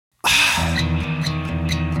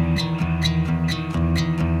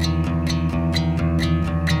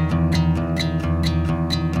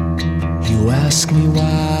ask me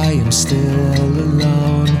why I'm still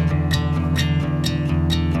alone.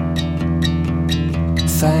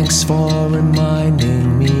 Thanks for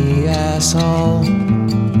reminding me, asshole.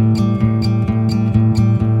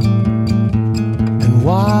 And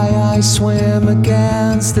why I swim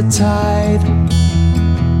against the tide.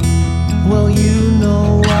 Well, you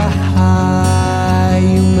know why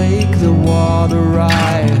you make the water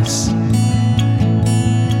rise.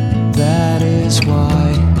 That is why.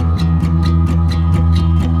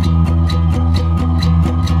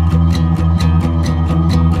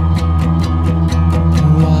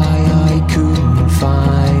 Why I couldn't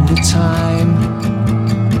find the time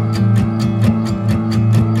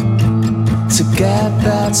to get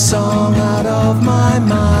that song out of my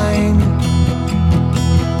mind.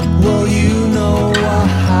 Well, you know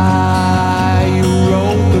why you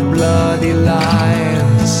wrote the bloody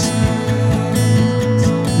lines.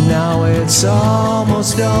 Now it's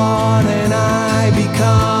almost dawn and I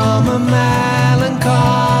become a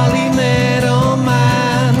melancholy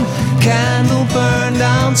middleman. Candle burned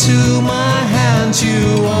down to my hand.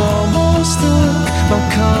 You almost took my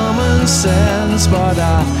common sense, but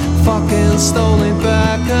I fucking stole it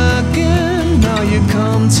back again. Now you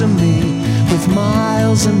come to me with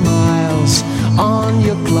miles and miles on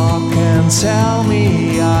your clock and tell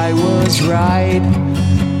me I was right,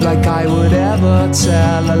 like I would ever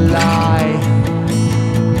tell a lie.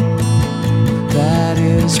 That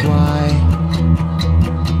is why